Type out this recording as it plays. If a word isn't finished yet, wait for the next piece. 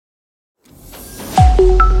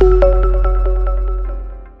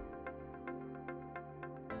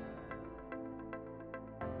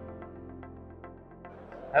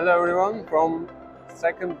Hello everyone from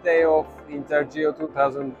second day of Intergeo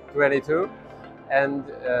 2022, and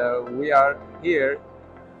we are here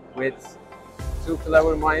with two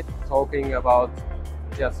clever minds talking about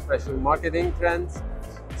geospatial marketing trends.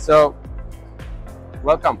 So,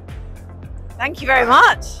 welcome. Thank you very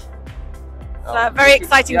much. It's a very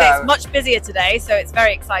exciting day. It's much busier today, so it's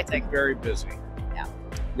very exciting. Very busy.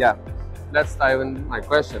 Yeah. Let's dive into my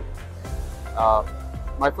question.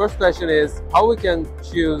 My first question is how we can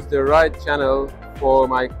choose the right channel for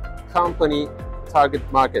my company target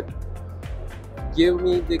market. Give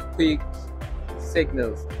me the quick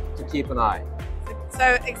signals to keep an eye.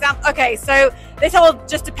 So this all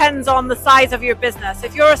just depends on the size of your business.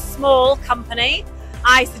 If you're a small company,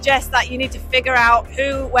 I suggest that you need to figure out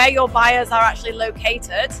where your buyers are actually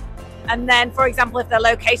located, and then, for example, if they're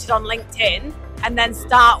located on LinkedIn, and then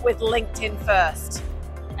start with LinkedIn first.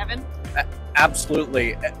 Kevin?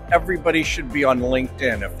 Absolutely. Everybody should be on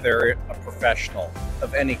LinkedIn if they're a professional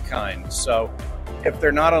of any kind. So if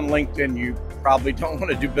they're not on LinkedIn, you probably don't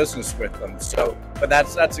want to do business with them. But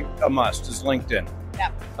that's a must, is LinkedIn.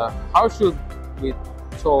 Yeah. How should we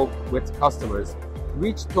talk with customers?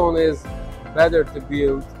 Which tone is better to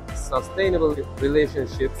build sustainable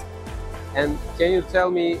relationships? And can you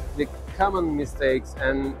tell me the common mistakes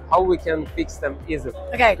and how we can fix them easily?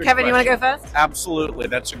 Okay, Good Kevin, you want to go question. first? Absolutely.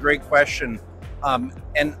 That's a great question.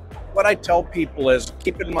 And what I tell people is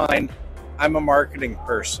keep in mind, I'm a marketing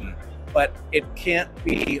person, but it can't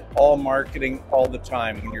be all marketing all the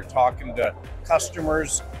time. When you're talking to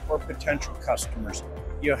customers or potential customers,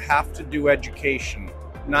 you have to do education,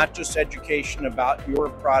 not just education about your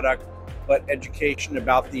product, but education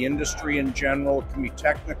about the industry in general. It can be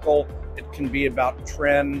technical, it can be about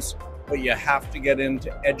trends, but you have to get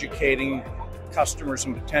into educating customers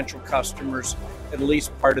and potential customers at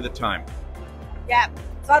least part of the time. Yeah,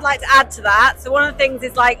 so I'd like to add to that. So one of the things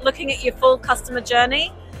is like looking at your full customer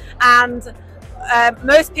journey, and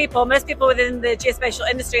most people within the geospatial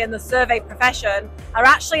industry and the survey profession are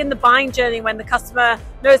actually in the buying journey when the customer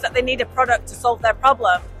knows that they need a product to solve their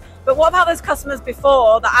problem. But what about those customers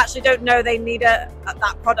before that actually don't know they need that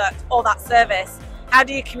product or that service? How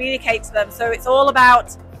do you communicate to them? So it's all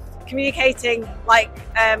about communicating, like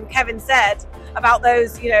Kevin said, about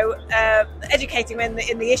those, educating them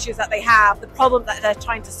in the issues that they have, the problem that they're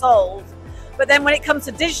trying to solve. But then when it comes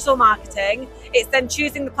to digital marketing, it's then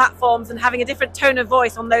choosing the platforms and having a different tone of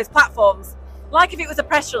voice on those platforms. Like if it was a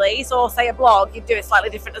press release or say a blog, you'd do it slightly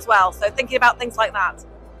different as well. So thinking about things like that.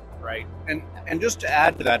 Right. And just to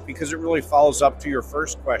add to that, because it really follows up to your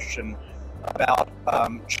first question about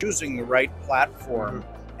choosing the right platform,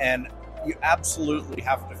 and you absolutely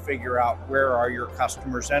have to figure out where are your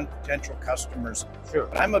customers and potential customers. Sure.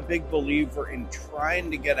 But I'm a big believer in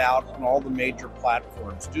trying to get out on all the major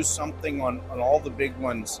platforms, do something on all the big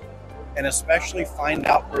ones, and especially find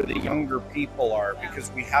out where the younger people are,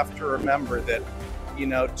 because we have to remember that,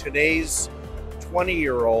 today's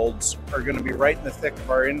 20-year-olds are going to be right in the thick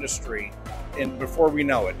of our industry before we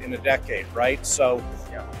know it, in a decade, right? So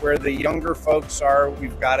where the younger folks are,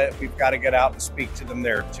 we've got to get out and speak to them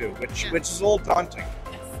there too, which is a little daunting.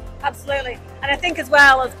 Yes, absolutely. And I think as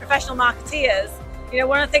well, as professional marketeers,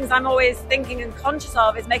 one of the things I'm always thinking and conscious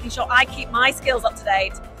of is making sure I keep my skills up to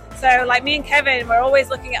date. So like me and Kevin, we're always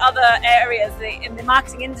looking at other areas in the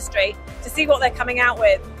marketing industry to see what they're coming out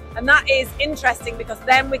with. And that is interesting because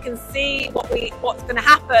then we can see what's going to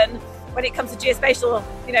happen when it comes to geospatial,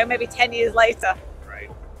 maybe 10 years later.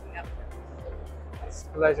 Right. Yep. It's a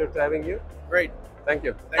pleasure to having you. Great. Thank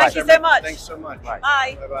you. Thank you so much. Thanks so much. Bye.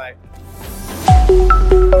 Bye.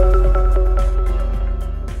 Bye-bye.